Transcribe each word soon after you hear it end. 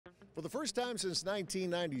For the first time since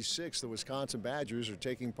 1996, the Wisconsin Badgers are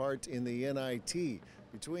taking part in the NIT.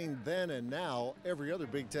 Between then and now, every other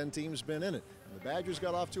Big Ten team's been in it. And the Badgers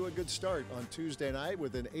got off to a good start on Tuesday night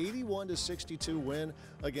with an 81-62 win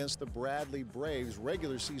against the Bradley Braves,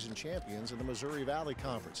 regular season champions in the Missouri Valley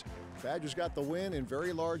Conference. The Badgers got the win in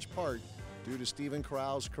very large part due to Steven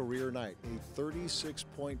Crowell's career night, a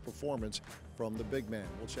 36-point performance from the big man.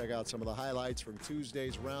 We'll check out some of the highlights from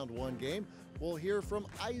Tuesday's round one game. We'll hear from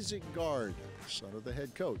Isaac Gard, son of the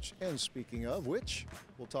head coach. And speaking of which,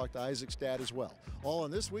 we'll talk to Isaac's dad as well. All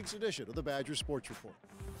in this week's edition of the Badger Sports Report.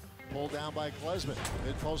 Pulled down by Klesman.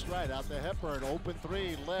 Mid-post right, out to Hepburn. Open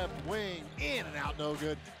three, left wing, in and out, no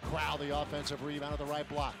good. Crowell, the offensive rebound at the right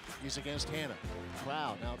block. He's against Hannah.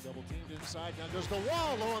 Crowell now double-teamed inside. Now goes the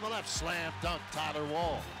Wall, low on the left. Slam dunk, Tyler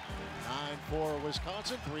Wall. 9-4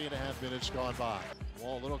 Wisconsin, 3.5 minutes gone by.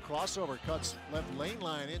 Wall, little crossover, cuts left lane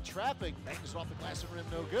line in traffic. Bangs it off the glass and rim,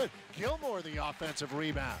 no good. Gilmore, the offensive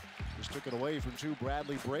rebound. Just took it away from two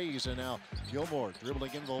Bradley Braves, and now Gilmore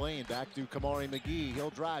dribbling into the lane, back to Kamari McGee. He'll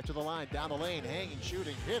drive to the line, down the lane, hanging,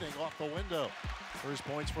 shooting, hitting off the window. First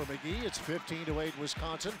points for McGee. It's 15-8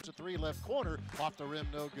 Wisconsin. It's a three left corner, off the rim,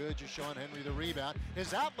 no good. Jashawn Henry the rebound.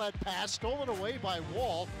 His outlet pass stolen away by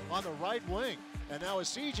Wall on the right wing. And now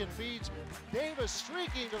Esigian feeds Davis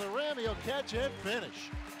streaking to the rim. He'll catch and finish.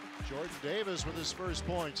 Jordan Davis with his first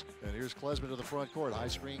points. And here's Klesman to the front court. High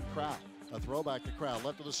screen Crowell. A throwback to Crowell.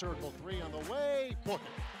 Left of the circle. Three on the way. Book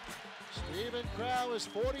it. Steven Crowell is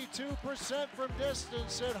 42% from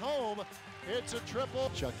distance at home. It's a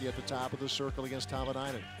triple. Chucky at the top of the circle against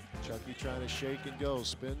Tavalinen. Chucky trying to shake and go.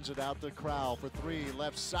 Spins it out to Crowell for three.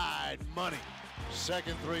 Left side. Money.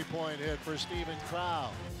 Second three-point hit for Steven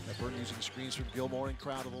Crowell. Hepburn using screens from Gilmore and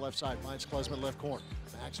Crowell to the left side. Finds Klesman left corner.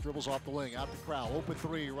 Max dribbles off the wing. Out to Crowell. Open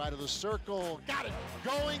three. Right of the circle. Got it.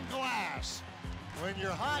 Going glass. When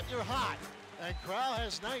you're hot, you're hot. And Crowell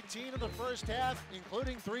has 19 in the first half,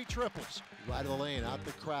 including three triples. Right of the lane. Out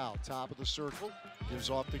to Crowell. Top of the circle. Gives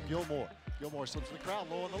off to Gilmore. Gilmore slips to the Crowell.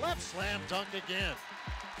 Low on the left. Slam dunk again.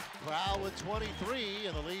 Crowell with 23,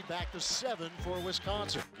 and the lead back to 7 for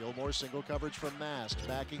Wisconsin. Gilmore single coverage from Mask.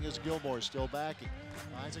 Backing is Gilmore, still backing.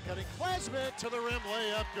 Finds a cutting Klesman to the rim,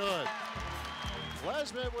 layup good.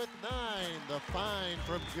 Klesman with 9, the find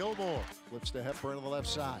from Gilmore. Flips to Hepburn on the left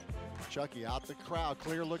side. Chucky out the Crowell,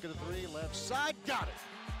 clear look at the three, left side, got it.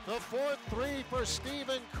 The fourth three for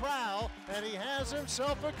Steven Crowell, and he has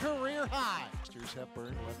himself a career high. Here's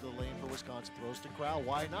Hepburn, left of the lane for Wisconsin, throws to Crowell,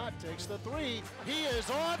 why not? Takes the three, he is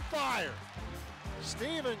on fire.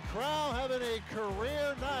 Steven Crowell having a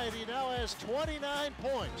career night. He now has 29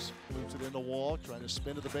 points. Moves it in the Wall, trying to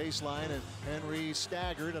spin to the baseline, and Henry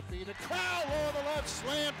staggered, a feed to Crowell on the left,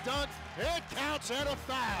 slam dunk. It counts and a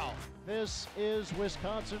foul. This is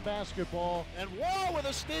Wisconsin basketball, and Wall with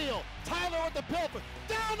a steal. Tyler with the pulpit,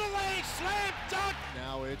 down the lane, slam dunk.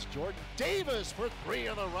 Now it's Jordan Davis for three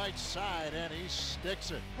on the right side, and he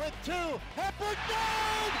sticks it. With two, Hepburn,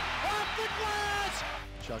 good! Off the glass!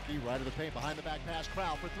 Chucky right of the paint, behind the back pass,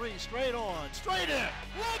 Crowell for three, straight on, straight in.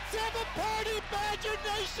 Let's have a party, Badger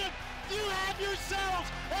Nation! You have yourselves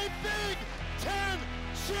a Big Ten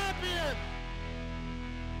champion!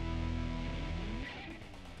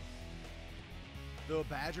 The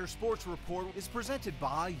Badger Sports Report is presented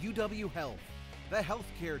by UW Health, the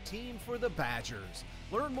healthcare team for the Badgers.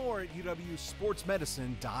 Learn more at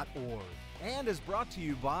uwsportsmedicine.org. And is brought to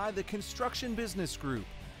you by the Construction Business Group,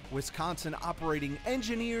 Wisconsin operating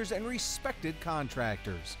engineers and respected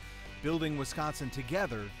contractors.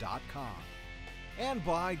 BuildingWisconsinTogether.com. And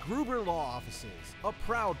by Gruber Law Offices, a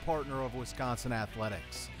proud partner of Wisconsin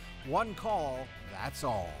Athletics. One call, that's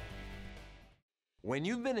all. When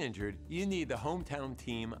you've been injured, you need the hometown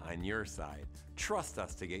team on your side. Trust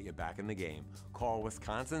us to get you back in the game. Call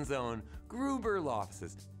Wisconsin's own Gruber Law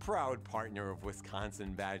Offices, proud partner of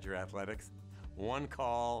Wisconsin Badger Athletics. One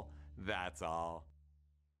call, that's all.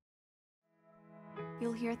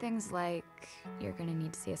 You'll hear things like, you're gonna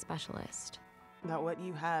need to see a specialist. That what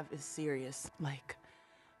you have is serious, like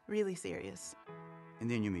really serious. And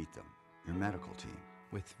then you meet them, your medical team.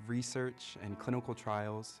 With research and clinical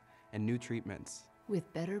trials and new treatments.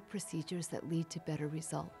 With better procedures that lead to better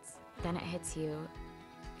results. Then it hits you,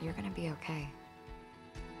 you're gonna be okay.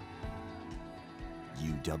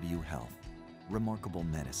 UW Health. Remarkable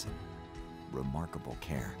medicine. Remarkable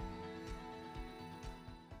care.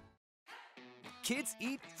 Kids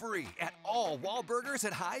eat free at all Wahlburgers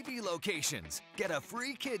at Hy-Vee locations. Get a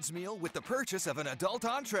free kids meal with the purchase of an adult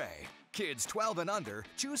entree. Kids 12 and under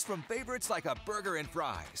choose from favorites like a burger and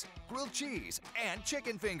fries, grilled cheese, and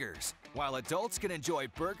chicken fingers, while adults can enjoy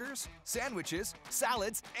burgers, sandwiches,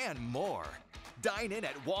 salads, and more. Dine in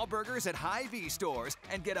at Wahlburgers at Hy-Vee stores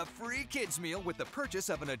and get a free kids meal with the purchase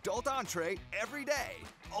of an adult entree every day.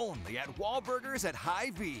 Only at Wahlburgers at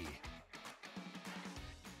Hy-Vee.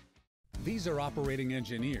 These are operating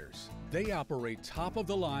engineers. They operate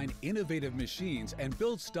top-of-the-line, innovative machines and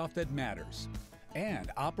build stuff that matters.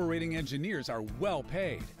 And operating engineers are well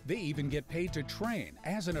paid. They even get paid to train.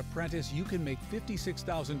 As an apprentice, you can make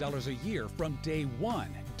 $56,000 a year from day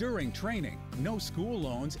one during training. No school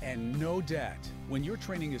loans and no debt. When your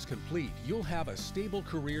training is complete, you'll have a stable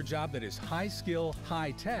career job that is high skill,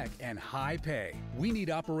 high tech, and high pay. We need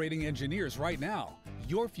operating engineers right now.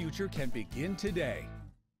 Your future can begin today.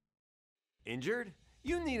 Injured?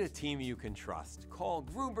 You need a team you can trust. Call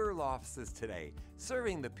Gruber Law Offices today,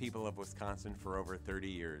 serving the people of Wisconsin for over 30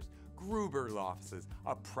 years. Gruber Law Offices,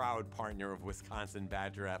 a proud partner of Wisconsin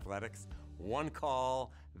Badger Athletics. One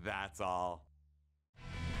call, that's all.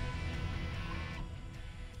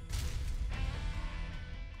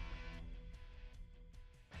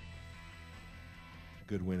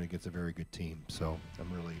 Good win against a very good team, so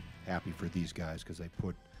I'm really happy for these guys because they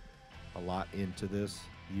put a lot into this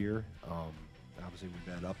year. Obviously,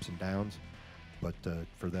 we've had ups and downs, but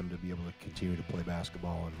for them to be able to continue to play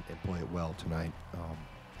basketball and play it well tonight,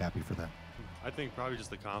 happy for them. I think probably just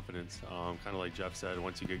the confidence. Kind of like Jeff said,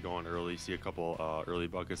 once you get going early, see a couple early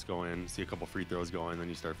buckets go in, see a couple free throws go in, then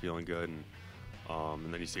you start feeling good, and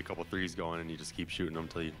then you see a couple threes going, and you just keep shooting them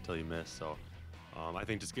till you miss. So I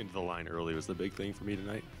think just getting to the line early was the big thing for me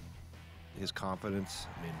tonight. His confidence,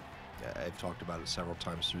 I mean, I've talked about it several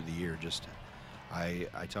times through the year. Just I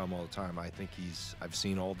tell him all the time, I think I've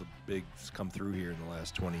seen all the bigs come through here in the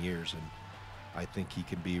last 20 years, and I think he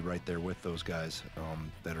can be right there with those guys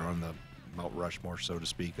that are on the Mount Rushmore, so to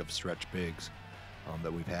speak, of stretch bigs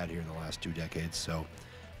that we've had here in the last 2 decades. So,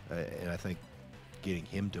 and I think getting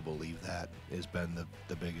him to believe that has been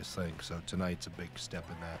the biggest thing. So tonight's a big step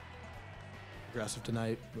in that. Aggressive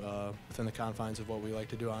tonight within the confines of what we like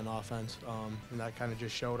to do on offense, and that kind of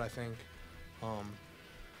just showed, I think,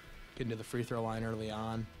 getting to the free throw line early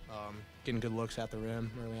on, getting good looks at the rim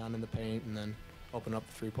early on in the paint, and then open up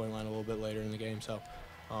the three-point line a little bit later in the game. So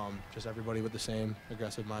just everybody with the same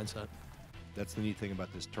aggressive mindset. That's the neat thing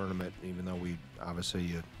about this tournament, even though we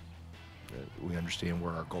obviously we understand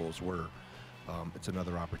where our goals were. It's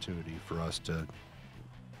another opportunity for us to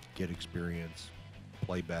get experience,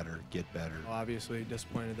 play better, get better. Well, obviously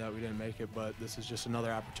disappointed that we didn't make it, but this is just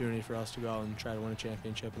another opportunity for us to go out and try to win a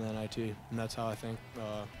championship in the NIT. And that's how I think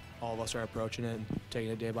all of us are approaching it and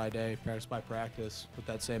taking it day by day, practice by practice, with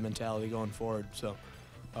that same mentality going forward. So,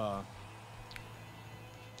 yeah,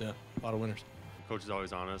 a lot of winners. Coach is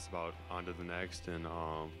always honest about on to the next, and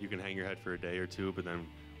you can hang your head for a day or two, but then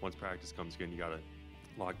once practice comes again, you got to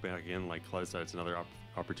lock back in. Like Clay said, it's another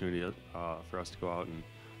opportunity for us to go out and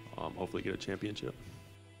hopefully get a championship.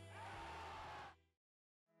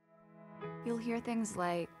 You'll hear things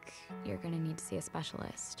like, you're gonna need to see a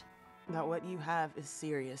specialist. That what you have is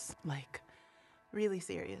serious, like really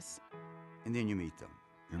serious. And then you meet them,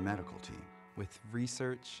 your medical team. With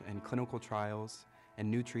research and clinical trials and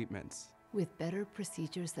new treatments. With better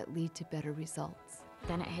procedures that lead to better results.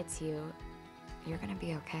 Then it hits you, you're gonna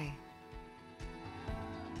be okay.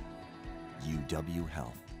 UW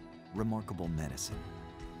Health. Remarkable medicine.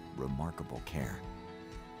 Remarkable care.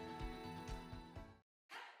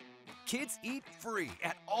 Kids eat free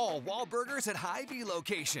at all Wahlburgers at Hy-Vee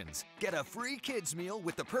locations. Get a free kids meal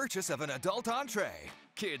with the purchase of an adult entree.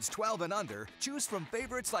 Kids 12 and under choose from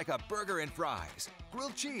favorites like a burger and fries,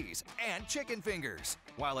 grilled cheese, and chicken fingers,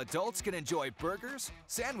 while adults can enjoy burgers,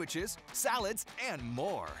 sandwiches, salads, and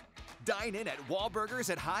more. Dine in at Wahlburgers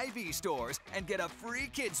at Hy-Vee stores and get a free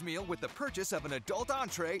kids meal with the purchase of an adult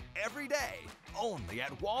entree every day. Only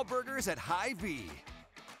at Wahlburgers at Hy-Vee.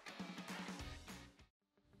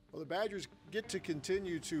 Well, the Badgers get to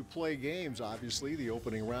continue to play games, obviously. The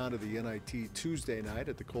opening round of the NIT Tuesday night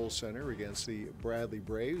at the Kohl Center against the Bradley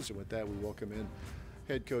Braves. And with that, we welcome in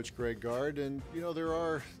head coach Isaac Gard. And, you know, there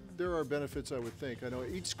are benefits, I would think. I know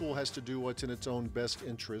each school has to do what's in its own best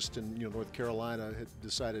interest. And, you know, North Carolina had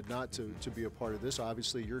decided not to be a part of this.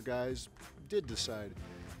 Obviously, your guys did decide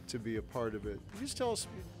to be a part of it. Can you just tell us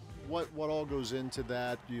what all goes into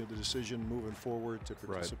that, you know, the decision moving forward to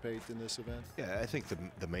participate in this event? Yeah, I think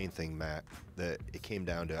the main thing, Matt, that it came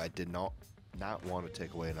down to, I did not want to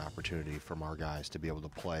take away an opportunity from our guys to be able to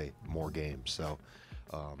play more games. So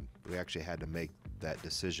we actually had to make that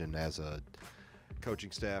decision as a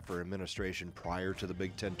coaching staff or administration prior to the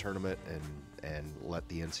Big Ten tournament and let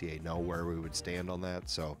the NCAA know where we would stand on that.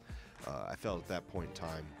 So I felt at that point in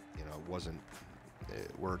time, you know, it wasn't,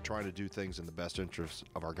 we're trying to do things in the best interest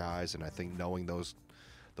of our guys, and I think knowing those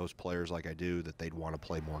those players like I do, that they'd want to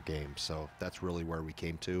play more games. So that's really where we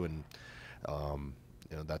came to, and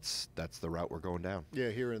that's the route we're going down. Yeah,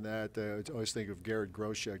 hearing that, I always think of Garrett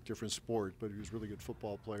Groshek, different sport, but he was a really good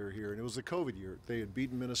football player here. And it was the COVID year. They had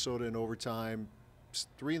beaten Minnesota in overtime,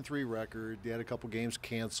 3-3 record. They had a couple games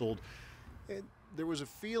canceled. And there was a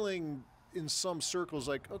feeling in some circles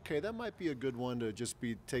like, okay, that might be a good one to just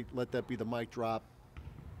let that be the mic drop,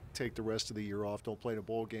 take the rest of the year off, don't play in a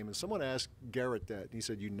bowl game. And someone asked Garrett that, and he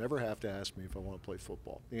said, "You never have to ask me if I want to play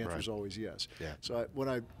football. The answer is always yes." Yeah. So when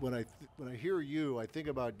I hear you, I think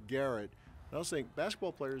about Garrett, and I was thinking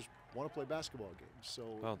basketball players want to play basketball games.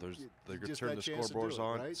 So they're going to turn the scoreboards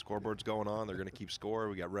on. Right? Scoreboard's going on. They're going to keep score.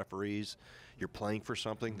 We got referees. You're playing for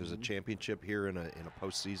something. There's a championship here in a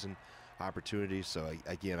postseason opportunity. So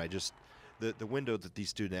again, the window that these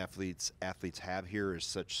student athletes have here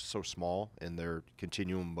is so small in their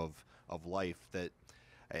continuum of life that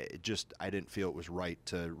I didn't feel it was right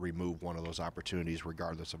to remove one of those opportunities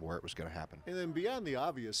regardless of where it was going to happen. And then beyond the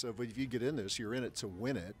obvious of if you get in this, you're in it to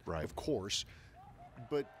win it, right? Of course.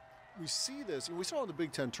 But we see this, and we saw in the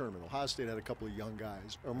Big Ten tournament, Ohio State had a couple of young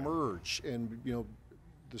guys emerge, and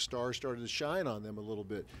the stars started to shine on them a little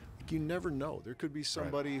bit. You never know. There could be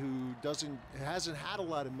somebody who hasn't had a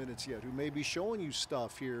lot of minutes yet, who may be showing you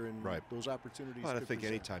stuff here, and those opportunities. Well, I think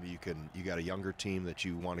anytime you got a younger team that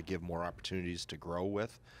you want to give more opportunities to grow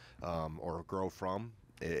with, or grow from,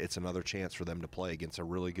 it's another chance for them to play against a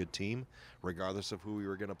really good team, regardless of who we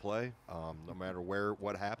were going to play. No matter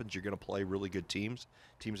what happens, you're going to play really good teams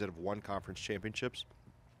that have won conference championships.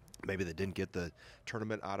 Maybe they didn't get the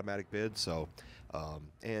tournament automatic bid, so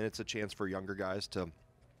and it's a chance for younger guys to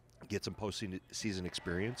get some postseason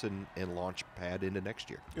experience and launch pad into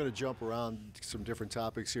next year. Going to jump around some different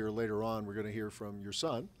topics here later on. We're going to hear from your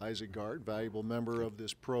son, Isaac Gard, valuable member of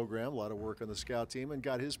this program, a lot of work on the scout team, and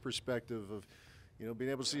got his perspective of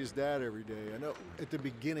being able to see his dad every day. I know at the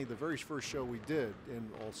beginning, the very first show we did, and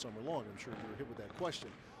all summer long, I'm sure you were hit with that question.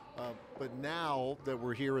 But now that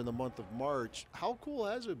we're here in the month of March, how cool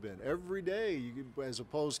has it been? Every day, as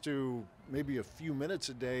opposed to maybe a few minutes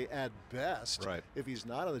a day at best, if he's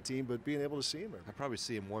not on the team, but being able to see him. I probably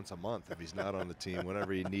see him once a month if he's not on the team,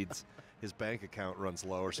 whenever he needs his bank account runs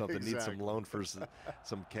low or something, needs some loan for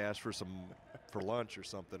some cash for lunch or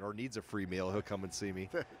something, or needs a free meal, he'll come and see me.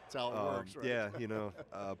 That's how it works, right? Yeah,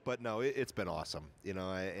 but no, it's been awesome. And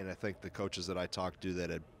I think the coaches that I talked to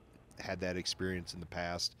that had that experience in the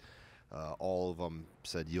past, all of them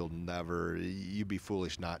said you'd be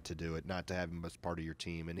foolish not to do it, not to have him as part of your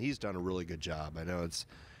team. And he's done a really good job. I know it's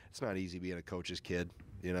not easy being a coach's kid.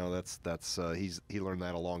 He learned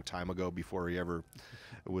that a long time ago before he ever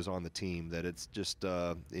was on the team, that it's just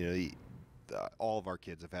all of our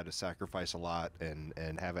kids have had to sacrifice a lot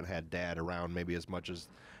and haven't had dad around maybe as much as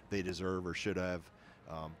they deserve or should have.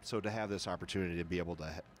 So to have this opportunity to be able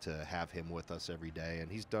to have him with us every day,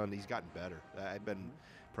 and he's gotten better. I've been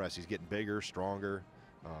impressed. He's getting bigger, stronger.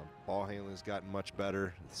 Ball handling has gotten much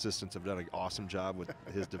better. Assistants have done an awesome job with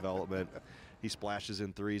his development. He splashes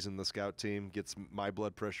in threes in the scout team, gets my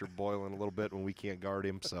blood pressure boiling a little bit when we can't guard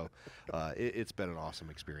him. So it's been an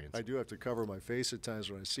awesome experience. I do have to cover my face at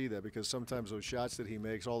times when I see that, because sometimes those shots that he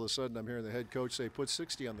makes, all of a sudden I'm hearing the head coach say, put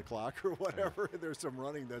 60 on the clock or whatever. There's some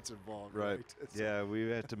running that's involved. Right. Yeah, we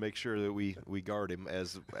have to make sure that we guard him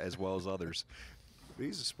as well as others. But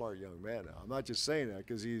he's a smart young man now. I'm not just saying that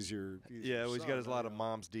because he's your he's son, got a lot of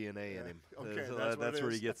mom's DNA in him. Okay, so that's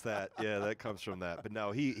where he gets that. Yeah, that comes from that. But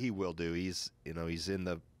no, he will do. He's in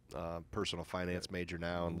the personal finance major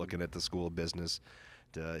now and looking at the School of Business.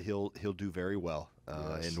 He'll do very well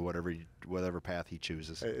in whatever path he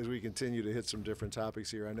chooses. As we continue to hit some different topics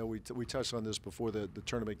here, I know we touched on this before the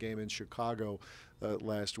tournament game in Chicago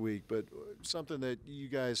last week, but something that you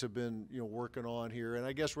guys have been working on here, and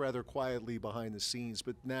I guess rather quietly behind the scenes,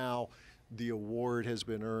 but now the award has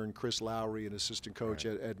been earned. Chris Lowry, an assistant coach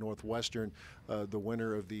at Northwestern, the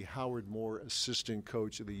winner of the Howard Moore Assistant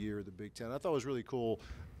Coach of the Year of the Big Ten. I thought it was really cool.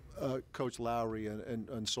 Coach Lowry and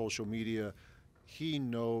on social media, he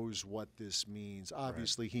knows what this means.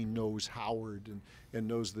 Obviously, he knows Howard and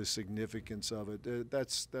knows the significance of it.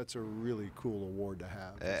 That's a really cool award to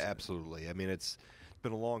have. Absolutely. I mean, it's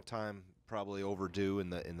been a long time, probably overdue in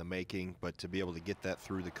the making, but to be able to get that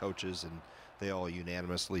through the coaches, and they all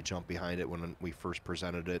unanimously jumped behind it when we first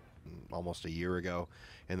presented it almost a year ago,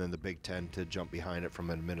 and then the Big Ten to jump behind it from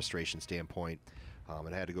an administration standpoint.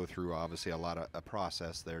 It had to go through, obviously, a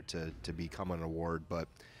process there to become an award, but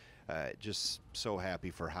just so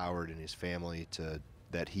happy for Howard and his family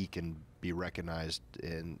that he can be recognized,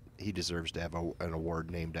 and he deserves to have an award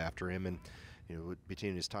named after him. And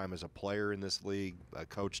between his time as a player in this league, a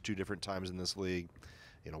coach 2 different times in this league,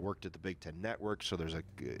 worked at the Big Ten Network, so there's and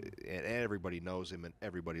everybody knows him and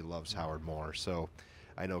everybody loves Howard Moore. So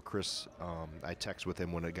I know Chris, I texted with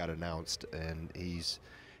him when it got announced, and he's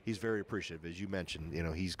very appreciative. As you mentioned,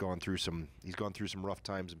 he's gone through some rough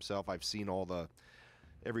times himself. I've seen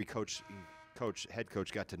every head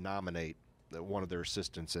coach got to nominate one of their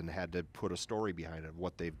assistants and had to put a story behind it,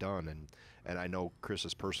 what they've done, and I know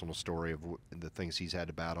Chris's personal story of the things he's had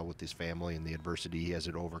to battle with his family and the adversity he has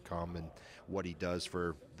to overcome and what he does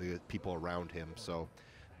for the people around him. So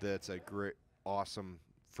that's a great, awesome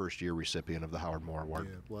first-year recipient of the Howard Moore Award.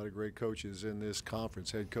 Yeah, a lot of great coaches in this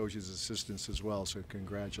conference, head coaches, assistants as well. So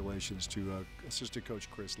congratulations to Assistant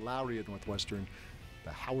Coach Chris Lowry at Northwestern,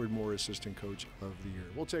 the Howard Moore Assistant Coach of the Year.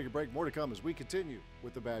 We'll take a break. More to come as we continue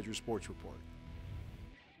with the Badger Sports Report.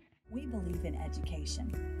 We believe in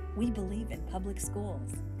education. We believe in public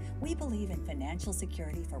schools. We believe in financial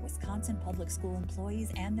security for Wisconsin public school employees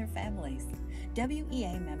and their families.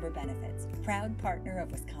 WEA Member Benefits, proud partner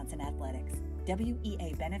of Wisconsin Athletics.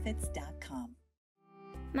 WEAbenefits.com.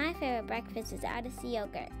 My favorite breakfast is Odyssey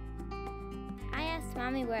yogurt. I asked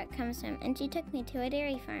Mommy where it comes from, and she took me to a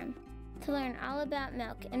dairy farm to learn all about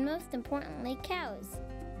milk and, most importantly, cows.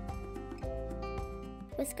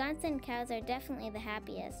 Wisconsin cows are definitely the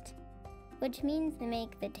happiest, which means they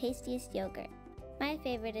make the tastiest yogurt. My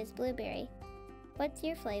favorite is blueberry. What's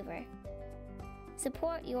your flavor?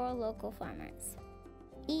 Support your local farmers.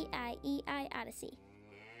 EIEI Odyssey.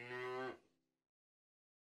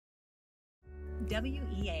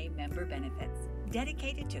 WEA Member Benefits,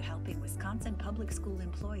 dedicated to helping Wisconsin public school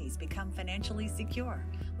employees become financially secure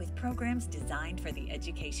with programs designed for the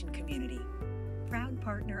education community. Proud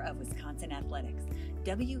partner of Wisconsin Athletics.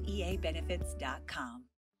 WEAbenefits.com.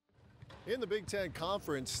 In the Big Ten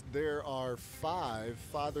Conference, there are 5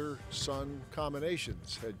 father-son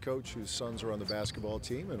combinations. Head coach whose sons are on the basketball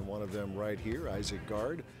team, and one of them right here, Isaac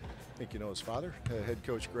Gard. I think you know his father, head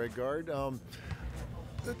coach Greg Gard.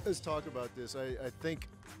 Let's talk about this. I think,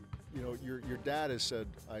 your dad has said,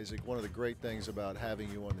 Isaac, one of the great things about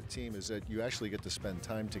having you on the team is that you actually get to spend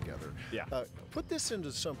time together. Yeah. Put this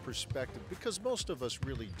into some perspective, because most of us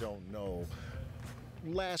really don't know.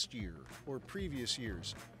 Last year or previous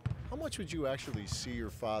years, how much would you actually see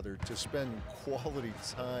your father to spend quality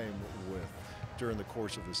time with during the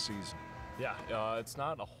course of the season? Yeah, it's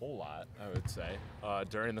not a whole lot, I would say.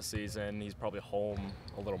 During the season, he's probably home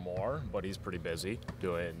a little more, but he's pretty busy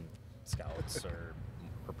doing scouts or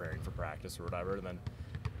preparing for practice or whatever. And then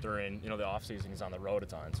during, the off season, he's on the road a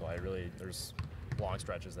ton, so there's long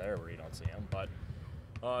stretches there where you don't see him. But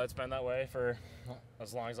it's been that way for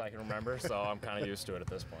as long as I can remember, so I'm kind of used to it at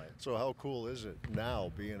this point. So how cool is it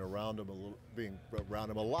now being around him a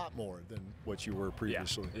lot more than what you were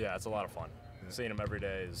previously? Yeah, it's a lot of fun. Yeah. Seeing him every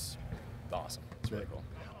day is awesome. It's really cool.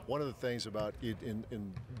 One of the things about it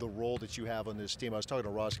in the role that you have on this team, I was talking to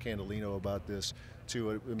Ross Candolino about this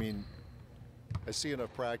too. I mean, I see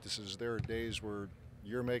enough practices. There are days where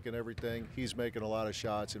you're making everything, he's making a lot of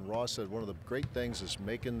shots, and Ross said one of the great things is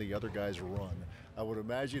making the other guys run. I would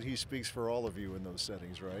imagine he speaks for all of you in those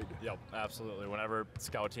settings, right? Yep, absolutely. Whenever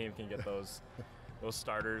scout team can get those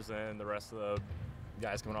starters and the rest of the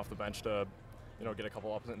guys coming off the bench to, get a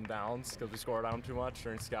couple ups and downs because we score down too much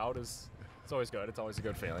during scout it's always good. It's always a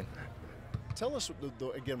good feeling. Tell us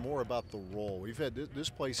again more about the role. We've had this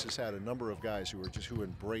place has had a number of guys who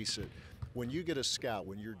embrace it. When you get a scout,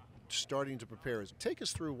 when you're starting to prepare, take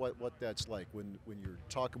us through what that's like when you're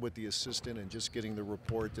talking with the assistant and just getting the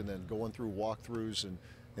report and then going through walkthroughs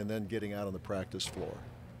and then getting out on the practice floor.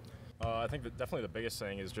 I think that definitely the biggest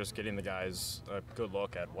thing is just getting the guys a good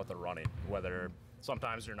look at what they're running. Whether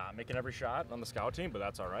sometimes you're not making every shot on the scout team, but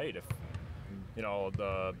that's all right. If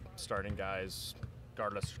the starting guys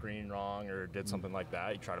guarded a screen wrong or did something like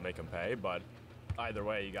that, you try to make them pay. But either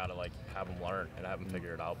way, you got to have them learn and have them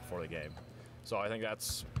figure it out before the game. So I think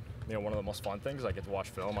that's one of the most fun things. I get to watch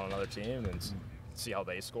film on another team and see how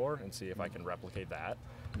they score and see if I can replicate that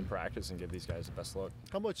in practice and give these guys the best look.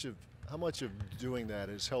 How much of doing that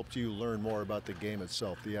has helped you learn more about the game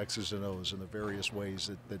itself, the X's and O's, and the various ways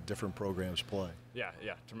that different programs play? Yeah,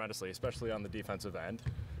 tremendously, especially on the defensive end,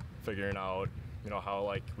 figuring out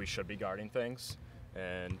how we should be guarding things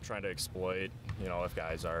and trying to exploit if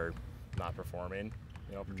guys are not performing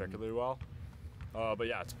particularly well. But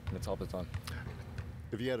yeah, it's helped a ton.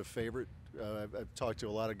 Have you had a favorite? I've talked to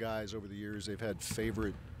a lot of guys over the years. They've had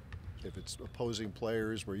favorite, if it's opposing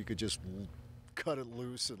players, where you could just cut it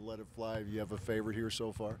loose and let it fly? You have a favorite here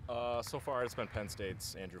so far? So far, it's been Penn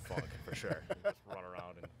State's Andrew Funk, for sure. Just run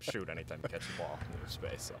around and shoot anytime you catch the ball in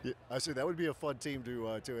space. So. Yeah, I see that would be a fun team to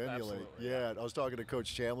emulate. Absolutely, yeah, I was talking to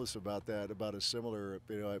Coach Chambliss about that, about a similar,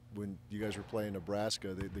 when you guys were playing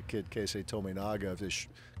Nebraska, the kid Keisei Tominaga,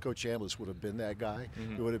 Coach Chambliss would have been that guy.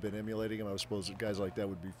 Mm-hmm. Who would have been emulating him. I suppose guys like that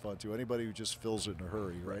would be fun too. Anybody who just fills it in a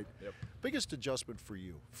hurry, right? Yep. Biggest adjustment for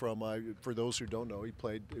you from, for those who don't know, he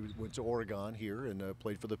went to Oregon here and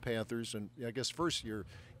played for the Panthers. And I guess first year,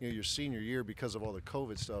 your senior year, because of all the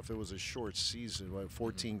COVID stuff, it was a short season, right?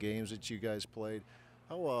 14 games that you guys played.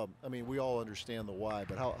 How, we all understand the why,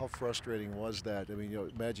 but how frustrating was that?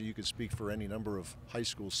 Imagine you could speak for any number of high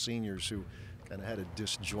school seniors who kind of had a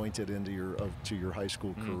disjointed end to your high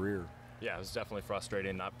school career. Yeah, it was definitely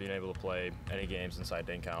frustrating not being able to play any games inside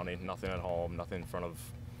Dane County, nothing at home, nothing in front of,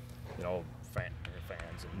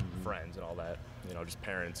 fans and friends and all that, just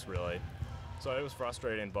parents really. So it was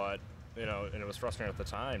frustrating, but, and it was frustrating at the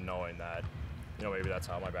time knowing that, maybe that's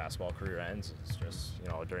how my basketball career ends. It's just,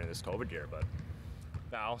 during this COVID year, but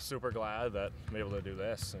now super glad that I'm able to do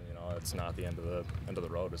this, and it's not the end of the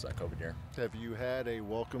road is that COVID year. Have you had a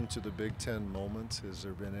welcome to the Big Ten moment? Has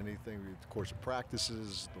there been anything, of course,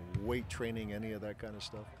 practices, the weight training, any of that kind of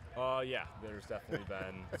stuff? Yeah, there's definitely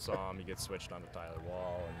been some. You get switched onto Tyler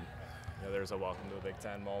Wall, and there's a welcome to the Big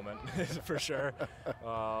Ten moment for sure.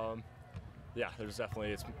 Yeah, there's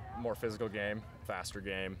definitely, it's more physical game, faster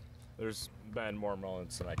game. There's been more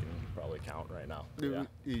moments than I can probably count right now. Yeah.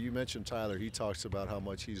 You mentioned Tyler. He talks about how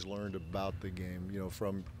much he's learned about the game,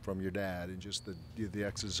 from your dad, and just the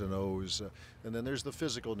X's and O's, and then there's the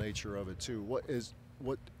physical nature of it too. What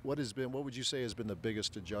would you say has been the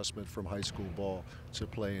biggest adjustment from high school ball to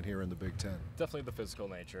playing here in the Big Ten? Definitely the physical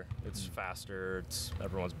nature. It's faster.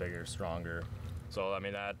 Everyone's bigger, stronger. So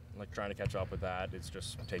that, trying to catch up with that, it's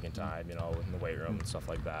just taking time, in the weight room and stuff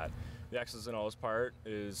like that. The X's and O's part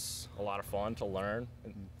is a lot of fun to learn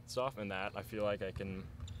and stuff, and that I feel like I can,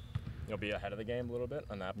 be ahead of the game a little bit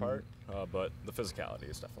on that part. But the physicality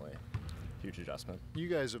is definitely a huge adjustment. You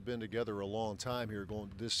guys have been together a long time here,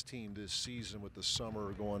 going this team this season with the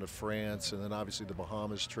summer, going to France, and then obviously the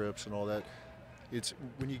Bahamas trips and all that. It's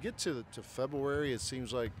when you get to February, it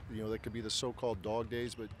seems like that could be the so-called dog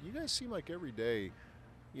days, but you guys seem like every day.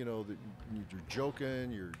 You're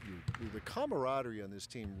joking. The camaraderie on this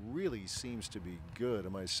team really seems to be good.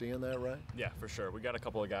 Am I seeing that right? Yeah, for sure. We got a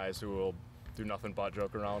couple of guys who will do nothing but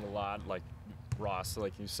joke around a lot, like Ross,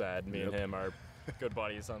 like you said. Me and him are good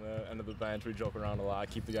buddies on the end of the bench. We joke around a lot,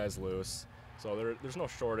 keep the guys loose. So there's no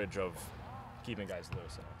shortage of keeping guys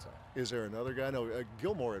loose, I would say. Is there another guy? No,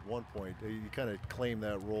 Gilmore at one point, he kind of claimed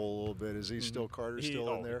that role a little bit. Is he still Carter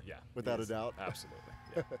still in there? Yeah. Without a doubt? Absolutely.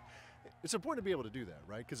 Yeah. It's important to be able to do that,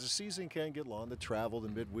 right? Because the season can get long, the travel, the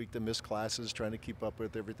midweek, the missed classes, trying to keep up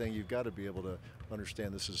with everything. You've got to be able to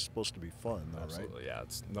understand this is supposed to be fun, though, Absolutely, right? Yeah.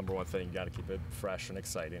 It's number one thing. You got to keep it fresh and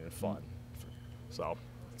exciting and fun. So,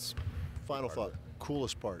 it's final thought.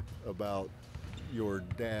 Coolest part about your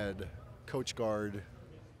dad, Coach Gard,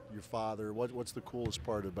 your father. What's the coolest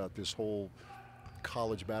part about this whole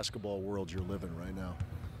college basketball world you're living right now?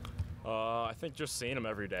 I think just seeing him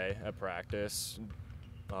every day at practice.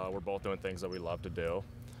 We're both doing things that we love to do.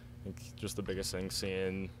 I think just the biggest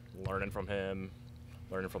thing, learning from him,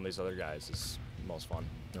 learning from these other guys is the most fun.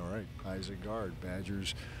 All right, Isaac Gard,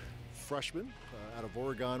 Badgers freshman out of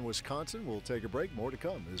Oregon, Wisconsin. We'll take a break. More to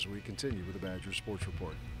come as we continue with the Badgers Sports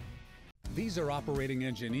Report. These are operating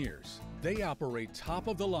engineers. They operate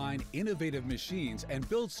top-of-the-line, innovative machines and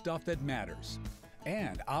build stuff that matters.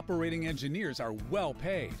 And operating engineers are well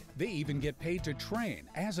paid. They even get paid to train.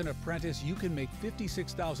 As an apprentice, you can make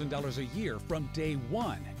 $56,000 a year from day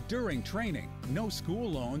one. During training, no school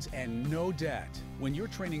loans and no debt. When your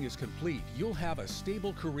training is complete, you'll have a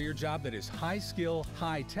stable career job that is high skill,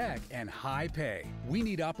 high tech, and high pay. We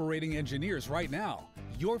need operating engineers right now.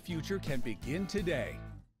 Your future can begin today.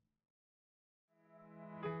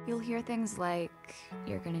 You'll hear things like,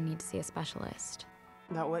 you're gonna need to see a specialist.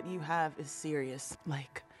 That what you have is serious,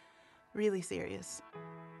 really serious.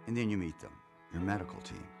 And then you meet them, your medical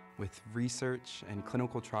team. With research and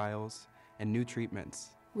clinical trials and new treatments.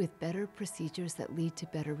 With better procedures that lead to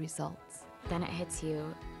better results. Then it hits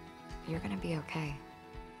you, you're gonna be okay.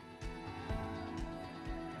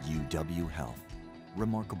 UW Health.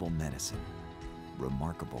 Remarkable medicine.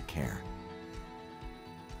 Remarkable care.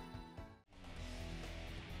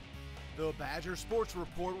 The Badger Sports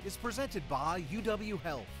Report is presented by UW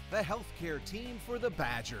Health, the healthcare team for the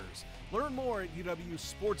Badgers. Learn more at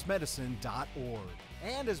uwsportsmedicine.org.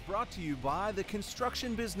 And is brought to you by the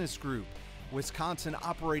Construction Business Group, Wisconsin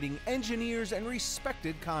operating engineers and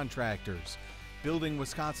respected contractors.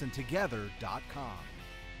 buildingwisconsintogether.com.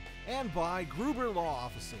 And by Gruber Law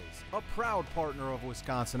Offices, a proud partner of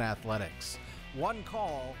Wisconsin Athletics. One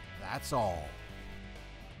call, that's all.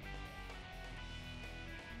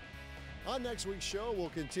 On next week's show, we'll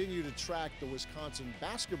continue to track the Wisconsin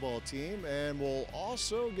basketball team, and we'll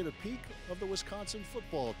also get a peek of the Wisconsin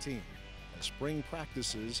football team as spring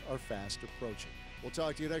practices are fast approaching. We'll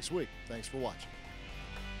talk to you next week. Thanks for watching.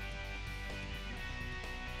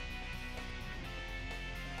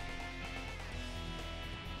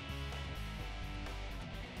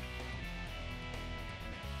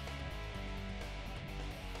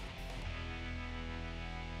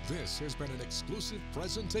 This has been an exclusive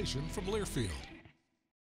presentation from Learfield.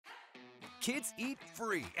 Kids eat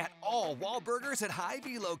free at all Wahlburgers at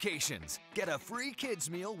Hy-Vee locations. Get a free kids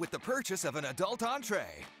meal with the purchase of an adult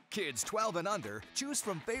entree. Kids 12 and under choose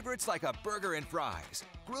from favorites like a burger and fries,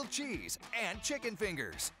 grilled cheese, and chicken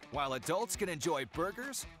fingers, while adults can enjoy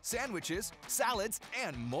burgers, sandwiches, salads,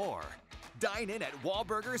 and more. Dine in at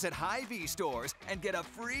Wahlburgers at Hy-Vee stores and get a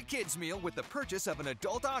free kids meal with the purchase of an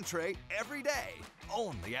adult entree every day.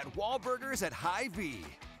 Only at Wahlburgers at Hy-Vee.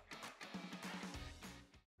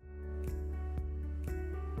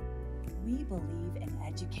 We believe in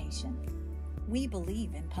education. We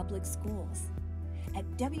believe in public schools. At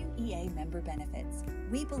WEA Member Benefits,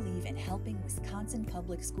 we believe in helping Wisconsin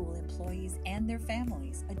public school employees and their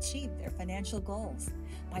families achieve their financial goals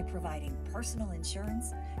by providing personal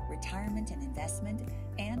insurance, retirement and investment,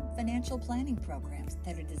 and financial planning programs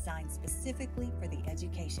that are designed specifically for the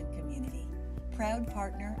education community. Proud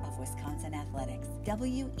partner of Wisconsin Athletics,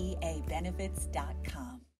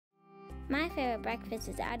 WEAbenefits.com. My favorite breakfast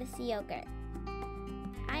is Odyssey yogurt.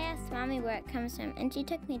 I asked Mommy where it comes from, and she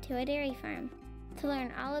took me to a dairy farm to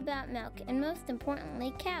learn all about milk and, most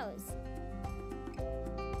importantly, cows.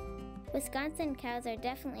 Wisconsin cows are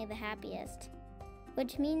definitely the happiest,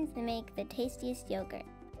 which means they make the tastiest yogurt.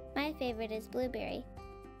 My favorite is blueberry.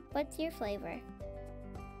 What's your flavor?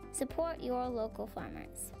 Support your local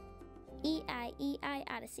farmers. EIEI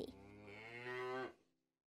Odyssey.